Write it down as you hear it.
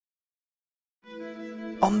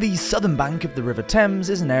On the southern bank of the River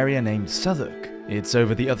Thames is an area named Southwark. It's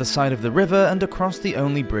over the other side of the river and across the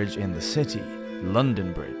only bridge in the city,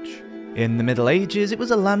 London Bridge. In the Middle Ages, it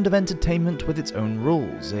was a land of entertainment with its own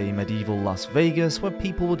rules, a medieval Las Vegas where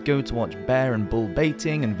people would go to watch bear and bull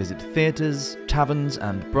baiting and visit theatres, taverns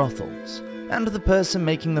and brothels. And the person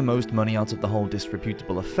making the most money out of the whole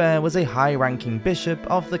disreputable affair was a high-ranking bishop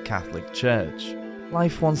of the Catholic Church.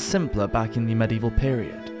 Life was simpler back in the medieval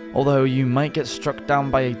period. Although you might get struck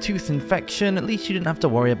down by a tooth infection, at least you didn't have to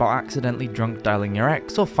worry about accidentally drunk dialing your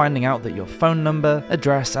ex or finding out that your phone number,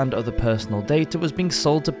 address and other personal data was being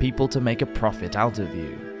sold to people to make a profit out of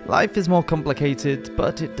you. Life is more complicated,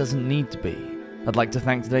 but it doesn't need to be. I'd like to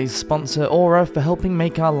thank today's sponsor Aura for helping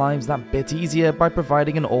make our lives that bit easier by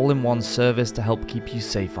providing an all-in-one service to help keep you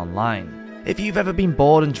safe online. If you've ever been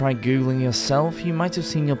bored and tried googling yourself, you might have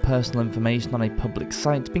seen your personal information on a public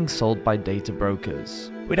site being sold by data brokers.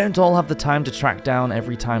 We don't all have the time to track down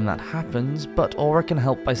every time that happens, but Aura can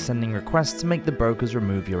help by sending requests to make the brokers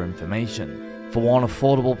remove your information. For one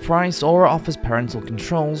affordable price, Aura offers parental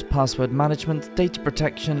controls, password management, data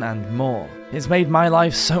protection, and more. It's made my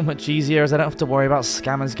life so much easier as I don't have to worry about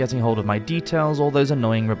scammers getting hold of my details or those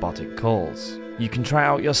annoying robotic calls. You can try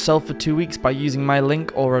out yourself for 2 weeks by using my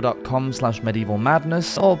link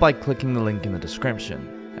aura.com/medievalmadness or by clicking the link in the description.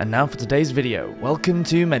 And now for today's video, welcome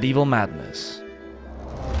to Medieval Madness.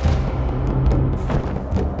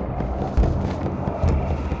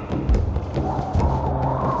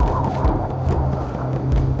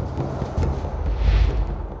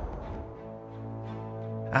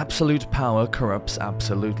 Absolute power corrupts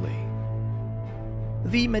absolutely.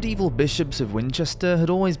 The medieval bishops of Winchester had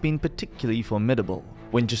always been particularly formidable.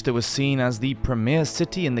 Winchester was seen as the premier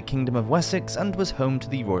city in the Kingdom of Wessex and was home to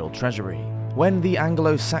the royal treasury. When the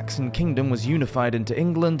Anglo-Saxon kingdom was unified into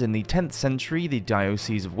England in the 10th century, the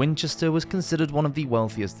Diocese of Winchester was considered one of the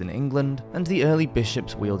wealthiest in England, and the early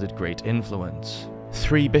bishops wielded great influence.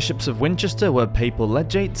 3 bishops of Winchester were papal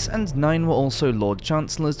legates, and 9 were also Lord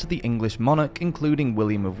Chancellors to the English monarch, including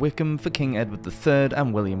William of Wykeham for King Edward III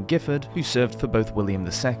and William Gifford, who served for both William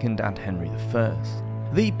II and Henry I.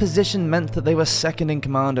 The position meant that they were second in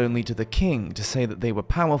command only to the king. To say that they were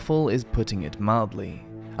powerful is putting it mildly.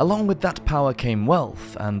 Along with that power came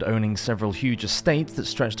wealth, and owning several huge estates that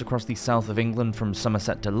stretched across the south of England from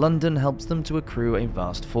Somerset to London helps them to accrue a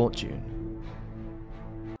vast fortune.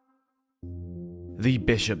 The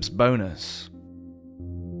Bishop's Bonus.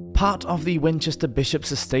 Part of the Winchester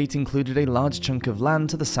Bishop's estate included a large chunk of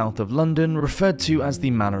land to the south of London, referred to as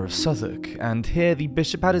the Manor of Southwark, and here the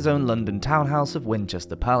bishop had his own London townhouse of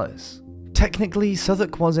Winchester Palace. Technically,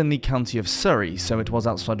 Southwark was in the county of Surrey, so it was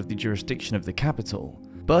outside of the jurisdiction of the capital.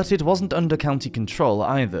 But it wasn't under county control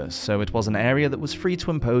either, so it was an area that was free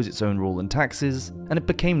to impose its own rule and taxes, and it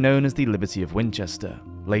became known as the Liberty of Winchester,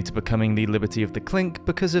 later becoming the Liberty of the Clink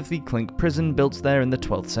because of the Clink prison built there in the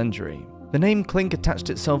 12th century. The name Clink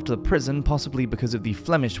attached itself to the prison possibly because of the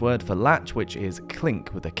Flemish word for latch, which is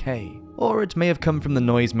clink with a K. Or it may have come from the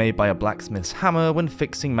noise made by a blacksmith's hammer when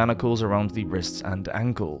fixing manacles around the wrists and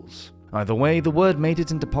ankles. Either way, the word made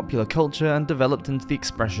it into popular culture and developed into the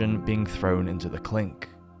expression being thrown into the clink.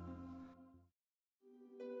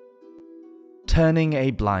 Turning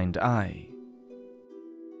a blind eye.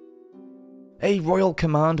 A royal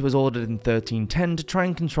command was ordered in 1310 to try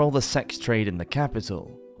and control the sex trade in the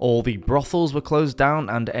capital. All the brothels were closed down,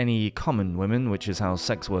 and any common women, which is how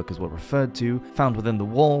sex workers were referred to, found within the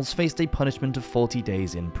walls faced a punishment of 40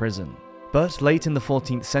 days in prison. But late in the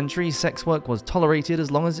 14th century, sex work was tolerated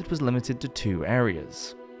as long as it was limited to 2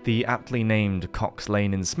 areas. The aptly named Cox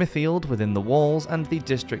Lane in Smithfield within the walls, and the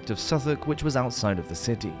district of Southwark, which was outside of the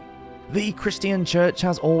city. The Christian Church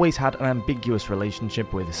has always had an ambiguous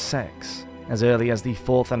relationship with sex. As early as the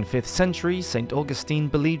 4th and 5th century, St. Augustine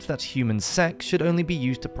believed that human sex should only be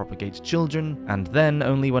used to propagate children, and then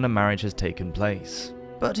only when a marriage has taken place.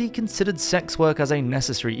 But he considered sex work as a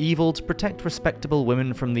necessary evil to protect respectable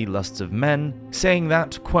women from the lusts of men, saying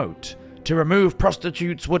that, quote, "To remove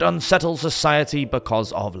prostitutes would unsettle society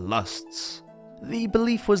because of lusts." The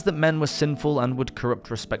belief was that men were sinful and would corrupt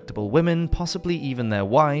respectable women, possibly even their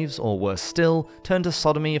wives, or worse still, turn to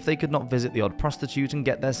sodomy if they could not visit the odd prostitute and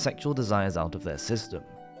get their sexual desires out of their system.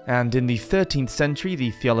 And in the 13th century, the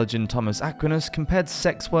theologian Thomas Aquinas compared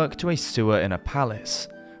sex work to a sewer in a palace,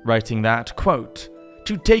 writing that, quote,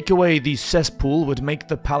 "To take away the cesspool would make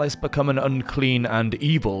the palace become an unclean and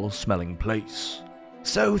evil-smelling place."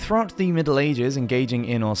 So throughout the Middle Ages, engaging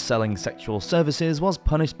in or selling sexual services was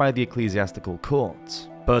punished by the ecclesiastical courts.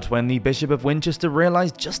 But when the Bishop of Winchester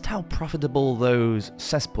realized just how profitable those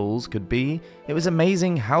cesspools could be, it was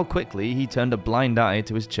amazing how quickly he turned a blind eye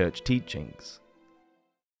to his church teachings.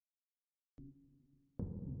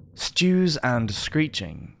 Stews and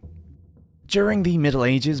Screeching. During the Middle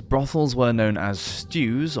Ages, brothels were known as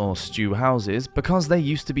stews or stew houses because they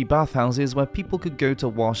used to be bathhouses where people could go to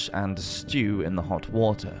wash and stew in the hot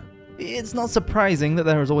water. It's not surprising that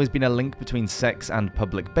there has always been a link between sex and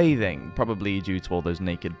public bathing, probably due to all those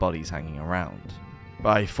naked bodies hanging around.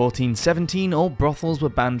 By 1417, all brothels were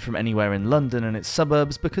banned from anywhere in London and its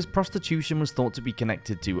suburbs because prostitution was thought to be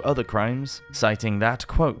connected to other crimes, citing that,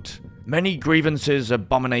 quote, "Many grievances,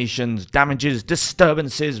 abominations, damages,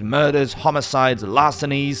 disturbances, murders, homicides,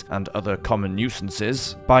 larcenies, and other common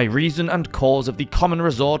nuisances, by reason and cause of the common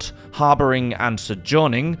resort, harbouring and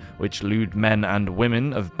sojourning, which lewd men and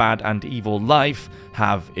women of bad and evil life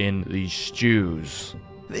have in these stews."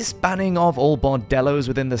 This banning of all bordellos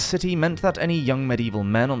within the city meant that any young medieval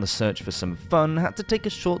men on the search for some fun had to take a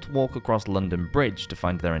short walk across London Bridge to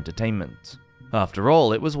find their entertainment. After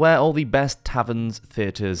all, it was where all the best taverns,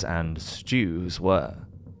 theatres, and stews were.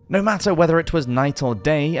 No matter whether it was night or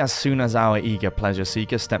day, as soon as our eager pleasure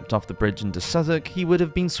seeker stepped off the bridge into Southwark, he would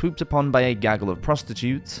have been swooped upon by a gaggle of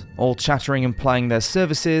prostitutes, all chattering and plying their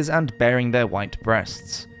services and baring their white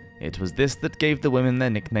breasts. It was this that gave the women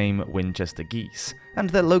their nickname Winchester Geese,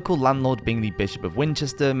 and their local landlord being the Bishop of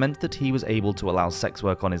Winchester meant that he was able to allow sex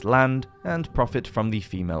work on his land and profit from the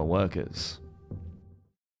female workers.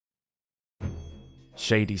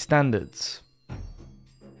 Shady Standards.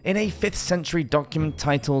 In a 5th century document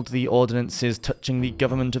titled The Ordinances Touching the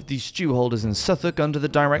Government of the Stewholders in Southwark under the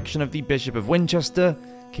direction of the Bishop of Winchester,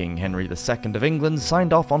 King Henry II of England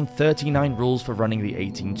signed off on 39 rules for running the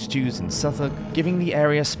 18 stews in Southwark, giving the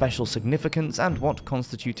area special significance and what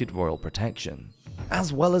constituted royal protection.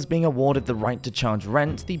 As well as being awarded the right to charge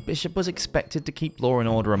rent, the bishop was expected to keep law and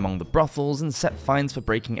order among the brothels and set fines for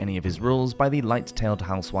breaking any of his rules by the light-tailed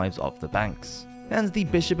housewives of the banks. And the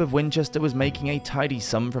Bishop of Winchester was making a tidy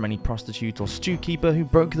sum from any prostitute or stewkeeper who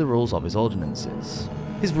broke the rules of his ordinances.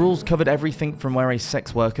 His rules covered everything from where a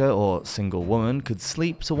sex worker or single woman could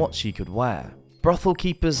sleep to what she could wear. Brothel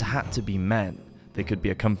keepers had to be men. They could be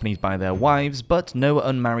accompanied by their wives, but no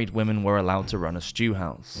unmarried women were allowed to run a stew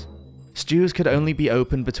house. Stews could only be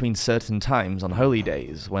opened between certain times on holy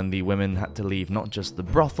days, when the women had to leave not just the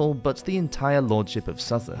brothel, but the entire lordship of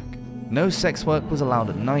Southwark. No sex work was allowed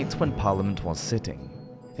at night when Parliament was sitting.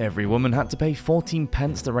 Every woman had to pay 14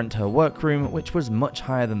 pence to rent her workroom, which was much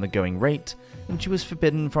higher than the going rate, and she was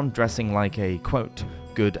forbidden from dressing like a, quote,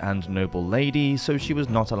 good and noble lady, so she was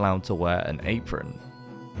not allowed to wear an apron.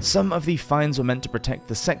 Some of the fines were meant to protect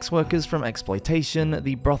the sex workers from exploitation.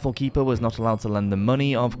 The brothel keeper was not allowed to lend them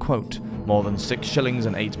money of, quote, more than 6 shillings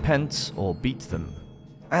and 8 pence, or beat them.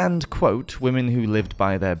 And, quote, women who lived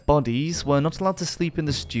by their bodies were not allowed to sleep in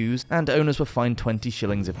the stews, and owners were fined 20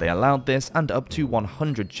 shillings if they allowed this, and up to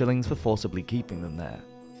 100 shillings for forcibly keeping them there.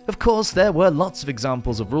 Of course, there were lots of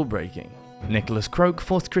examples of rule breaking. Nicholas Croke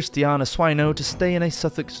forced Christiana Swino to stay in a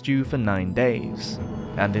Southwark stew for 9 days.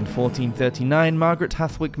 And in 1439, Margaret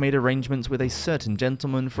Hathwick made arrangements with a certain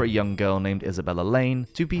gentleman for a young girl named Isabella Lane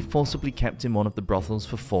to be forcibly kept in one of the brothels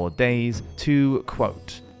for 4 days to,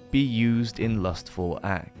 quote, be used in lustful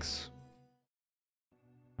acts.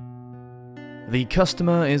 The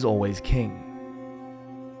customer is always king.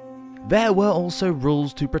 There were also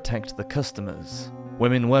rules to protect the customers.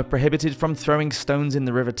 Women were prohibited from throwing stones in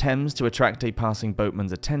the River Thames to attract a passing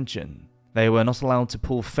boatman's attention. They were not allowed to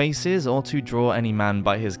pull faces or to draw any man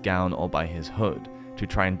by his gown or by his hood, to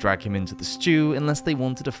try and drag him into the stew unless they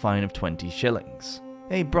wanted a fine of 20 shillings.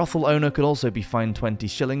 A brothel owner could also be fined 20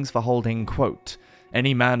 shillings for holding, quote,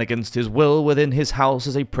 any man against his will within his house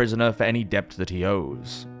as a prisoner for any debt that he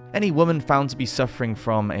owes. Any woman found to be suffering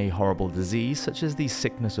from a horrible disease, such as the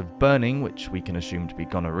sickness of burning, which we can assume to be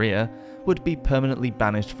gonorrhea, would be permanently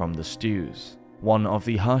banished from the stews. One of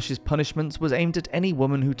the harshest punishments was aimed at any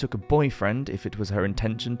woman who took a boyfriend if it was her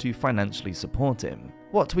intention to financially support him,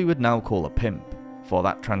 what we would now call a pimp. For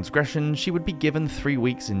that transgression, she would be given 3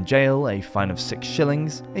 weeks in jail, a fine of 6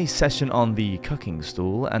 shillings, a session on the cucking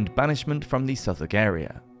stool, and banishment from the Southwark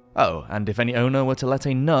area. Oh, and if any owner were to let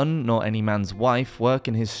a nun, nor any man's wife, work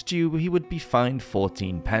in his stew, he would be fined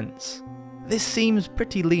 14 pence. This seems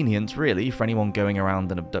pretty lenient really for anyone going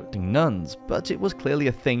around and abducting nuns, but it was clearly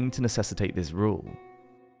a thing to necessitate this rule.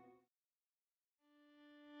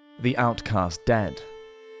 The Outcast Dead.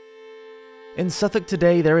 In Southwark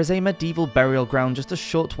today, there is a medieval burial ground just a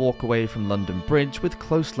short walk away from London Bridge with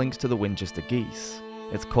close links to the Winchester Geese.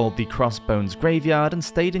 It's called the Crossbones Graveyard and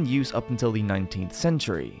stayed in use up until the 19th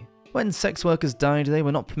century. When sex workers died, they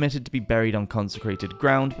were not permitted to be buried on consecrated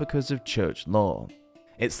ground because of church law.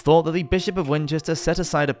 It's thought that the Bishop of Winchester set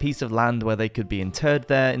aside a piece of land where they could be interred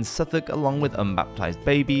there in Southwark along with unbaptized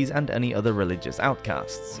babies and any other religious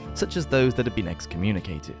outcasts, such as those that had been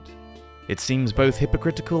excommunicated. It seems both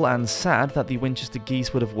hypocritical and sad that the Winchester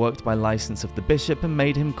geese would have worked by license of the bishop and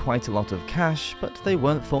made him quite a lot of cash, but they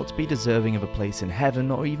weren't thought to be deserving of a place in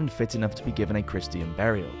heaven or even fit enough to be given a Christian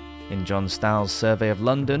burial. In John Stowell's Survey of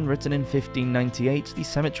London, written in 1598, the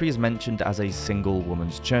cemetery is mentioned as a single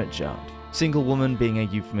woman's churchyard, single woman being a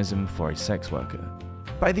euphemism for a sex worker.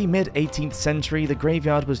 By the mid-18th century, the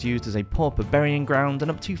graveyard was used as a pauper burying ground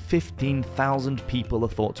and up to 15,000 people are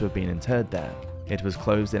thought to have been interred there. It was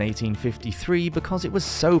closed in 1853 because it was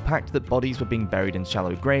so packed that bodies were being buried in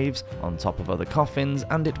shallow graves, on top of other coffins,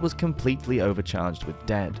 and it was completely overcharged with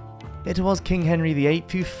dead. It was King Henry VIII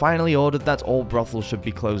who finally ordered that all brothels should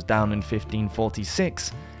be closed down in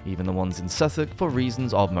 1546, even the ones in Southwark, for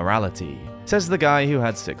reasons of morality, says the guy who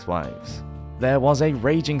had 6 wives. There was a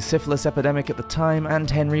raging syphilis epidemic at the time, and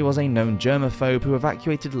Henry was a known germaphobe who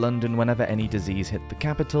evacuated London whenever any disease hit the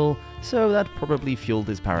capital, so that probably fueled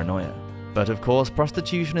his paranoia. But of course,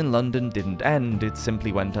 prostitution in London didn't end, it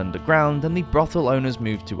simply went underground, and the brothel owners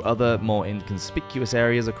moved to other, more inconspicuous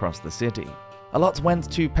areas across the city. A lot went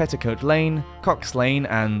to Petticoat Lane, Cox Lane,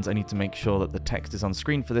 and I need to make sure that the text is on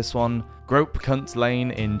screen for this one, Grope Cunt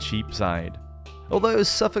Lane in Cheapside. Although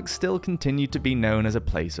Suffolk still continued to be known as a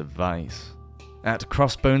place of vice. At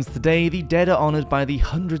Crossbones today, the dead are honoured by the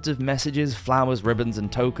hundreds of messages, flowers, ribbons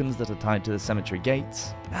and tokens that are tied to the cemetery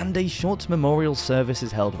gates, and a short memorial service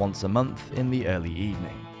is held once a month in the early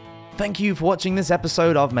evening. Thank you for watching this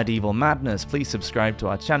episode of Medieval Madness. Please subscribe to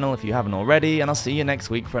our channel if you haven't already, and I'll see you next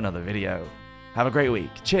week for another video. Have a great week.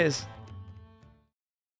 Cheers!